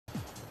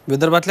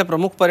विदर्भातल्या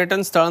प्रमुख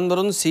पर्यटन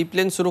स्थळांवरून सी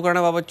प्लेन सुरू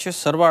करण्याबाबतचे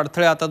सर्व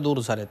अडथळे आता दूर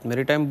झालेत।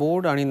 मेरीटाईम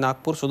बोर्ड आणि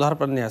नागपूर सुधार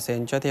प्रन्यास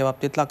यांच्यात या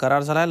बाबतीतला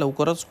करार झाला आहे।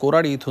 लवकरच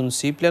कोराडी इथून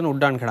सी प्लेन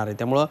उड्डाण घेणार आहे,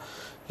 त्यामुळे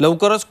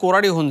लवकरच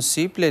कोराडीहून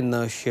सी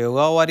प्लेनने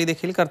शेवगाव वारी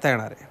देखील करता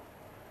येणार आहे।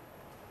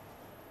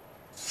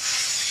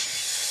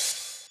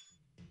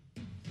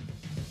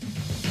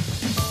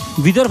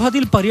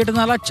 विदर्भातील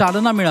पर्यटनाला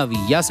चालना मिळावी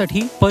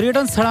यासाठी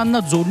पर्यटन स्थळांना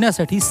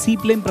जोडण्यासाठी सी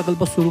प्लेन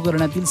प्रकल्प सुरू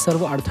करण्यातील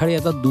सर्व अडथळे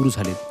आता दूर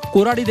झालेत।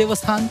 कोराडी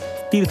देवस्थान,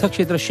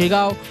 तीर्थक्षेत्र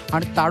शेगाव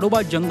आणि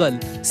ताडोबा जंगल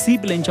सी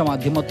प्लेनच्या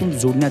माध्यमातून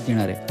जोडण्यात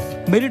येणार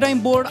आहे। मेरीटाईम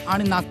बोर्ड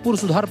आणि नागपूर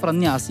सुधार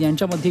प्रन्यास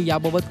यांच्यामध्ये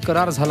याबाबत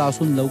करार झाला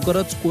असून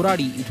लवकरच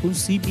कोराडी इथून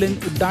सी प्लेन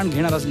उड्डाण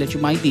घेणार असल्याची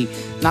माहिती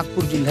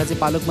नागपूर जिल्ह्याचे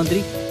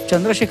पालकमंत्री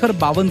चंद्रशेखर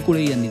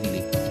बावनकुळे यांनी दिली।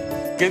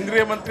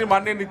 केंद्रीय मंत्री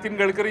माननीय नितीन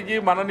गडकरी जी,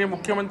 माननीय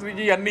मुख्यमंत्री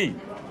जी यांनी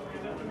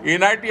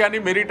NIT आणि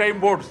मेरीटाईम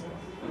बोर्ड्स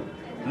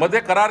मध्ये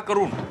करार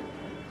करून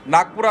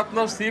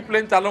नागपुरातनं सी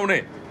प्लेन चालवणे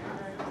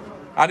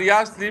आणि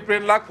या सी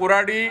प्लेनला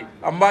कोराडी,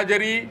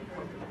 अंबाझरी,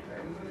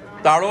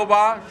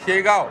 ताडोबा,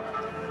 शेगाव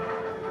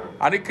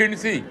आणि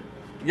खिंडसी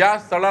या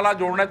स्थळाला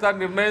जोडण्याचा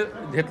निर्णय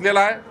घेतलेला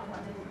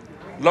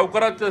आहे।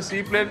 लवकरच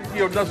सी प्लेनची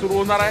योजना सुरू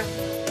होणार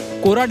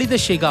आहे। कोराडी ते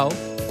शेगाव,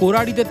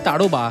 कोराडी ते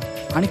ताडोबा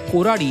आणि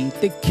कोराडी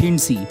ते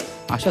खिंडसी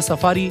अशा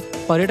सफारी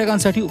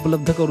पर्यटकांसाठी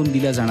उपलब्ध करून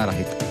दिल्या जाणार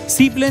आहेत।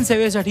 सी प्लेन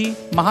सेवेसाठी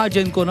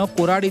महाजनकोनं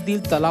कोराडीतील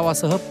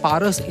तलावासह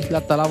पारस इथला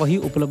तलावही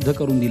उपलब्ध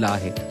करून दिला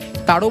आहे।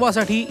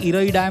 ताडोबासाठी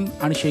इरई डॅम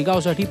आणि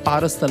शेगावसाठी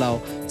पारस तलाव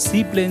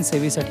सी प्लेन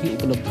सेवेसाठी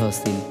उपलब्ध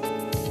असतील।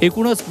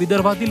 एकूणच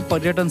विदर्भातील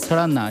पर्यटन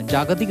स्थळांना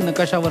जागतिक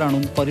नकाशावर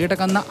आणून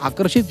पर्यटकांना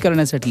आकर्षित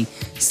करण्यासाठी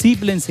सी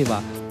प्लेन सेवा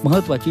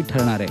महत्त्वाची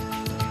ठरणार आहे।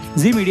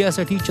 झी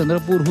मीडियासाठी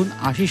चंद्रपूरहून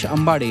आशिष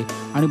अंबाडे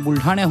आणि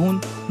बुलढाण्याहून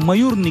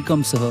मयूर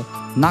निकमसह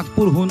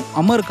नागपूरहून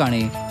अमर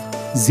काणे,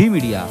 झी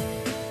मीडिया।